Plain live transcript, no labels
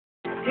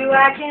So I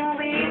can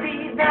be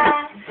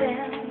myself.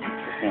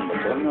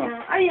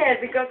 Ah, é,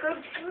 fica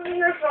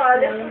na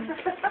folha.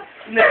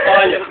 Na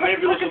folha, como é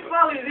que eu sou?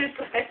 Folha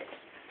disso aí.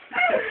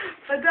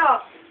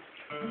 Padrão.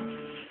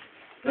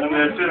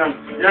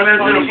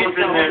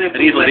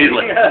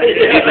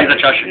 Різли за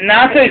чашу.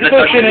 На цей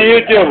слухай на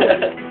YouTube.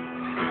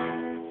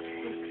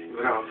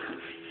 Bravo.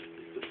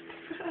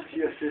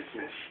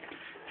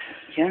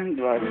 Один,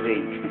 два, три.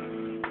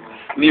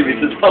 Ні, ви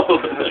це знову.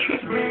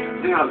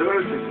 Ja, давай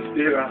se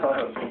spira.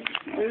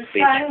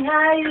 Flying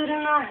high, you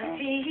don't know how to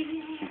feel.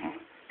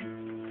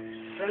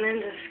 Sun in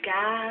the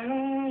sky,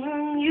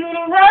 you don't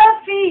know how to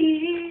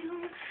feel.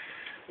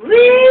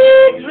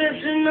 Weeds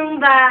drifting on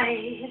by,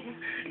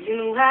 you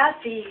know how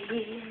I feel.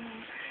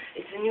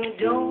 It's a new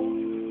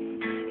dawn,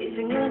 it's a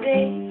new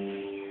day,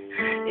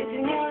 it's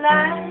a new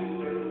life.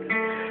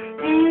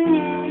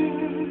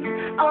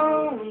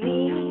 On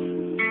me,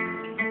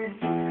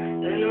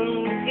 and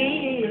I'm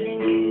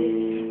feeling good.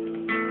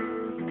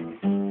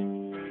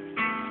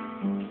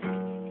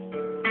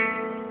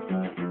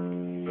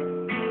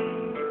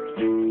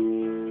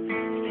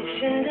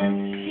 Fish in the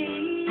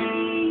sea,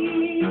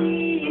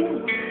 you know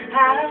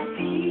how I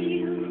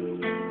feel.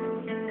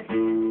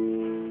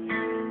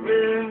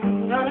 We're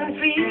running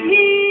free,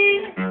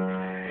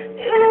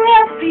 you know how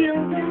I feel,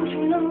 don't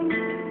you know?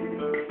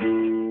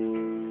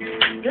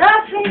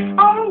 Blossoms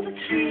on the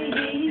tree,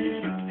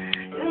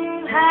 you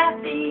know how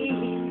I feel.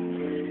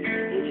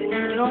 It's a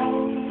new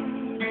dawn,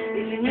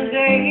 it's a new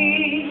day,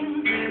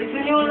 it's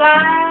a new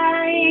life.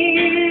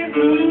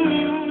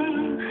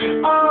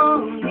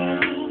 On me,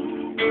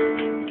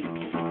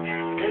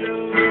 and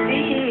I'm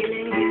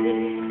feeling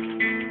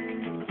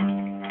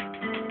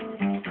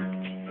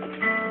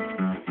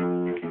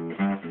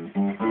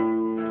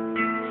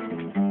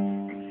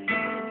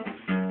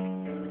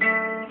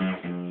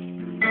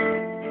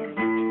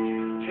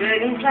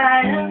Dragonfly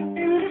up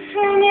in the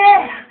sun,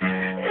 yeah.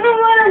 You know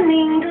what I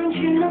mean, don't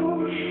you know?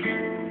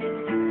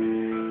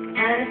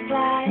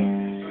 Fireflies,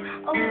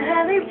 oh,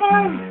 having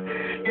fun.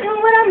 You know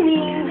what I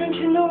mean, don't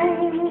you know?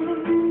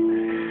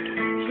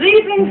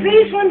 Sleeping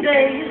peace one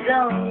day is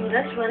done,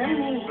 that's what I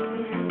mean.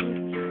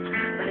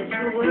 But it's a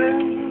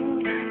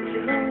world, it's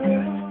a new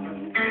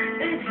world,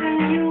 it's a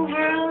new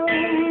world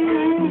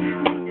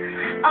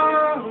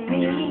on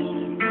me.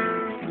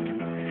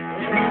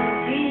 And I'm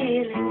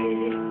feeling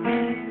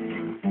good.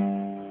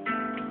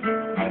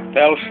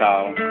 Tel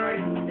sal. And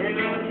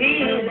I'm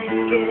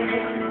feeling good.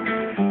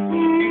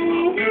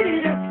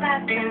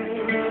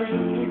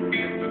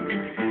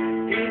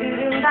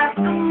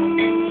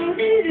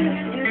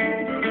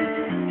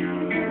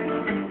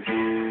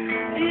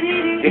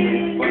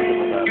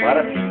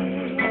 Agora?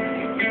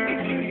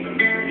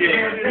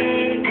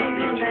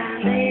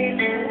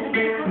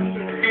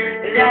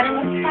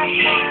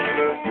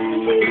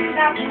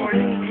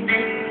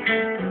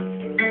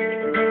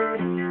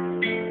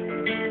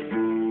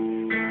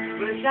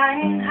 We're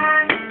flying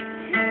high,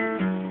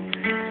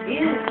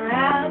 you know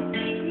how to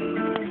be.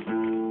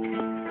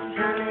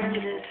 Sun in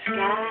the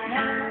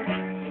sky,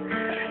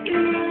 you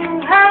know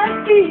how to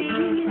be.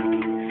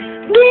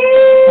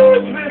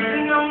 Breeze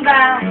drifting on by,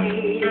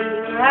 you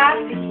know how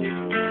to be.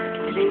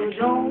 New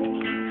dawn,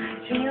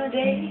 new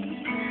day.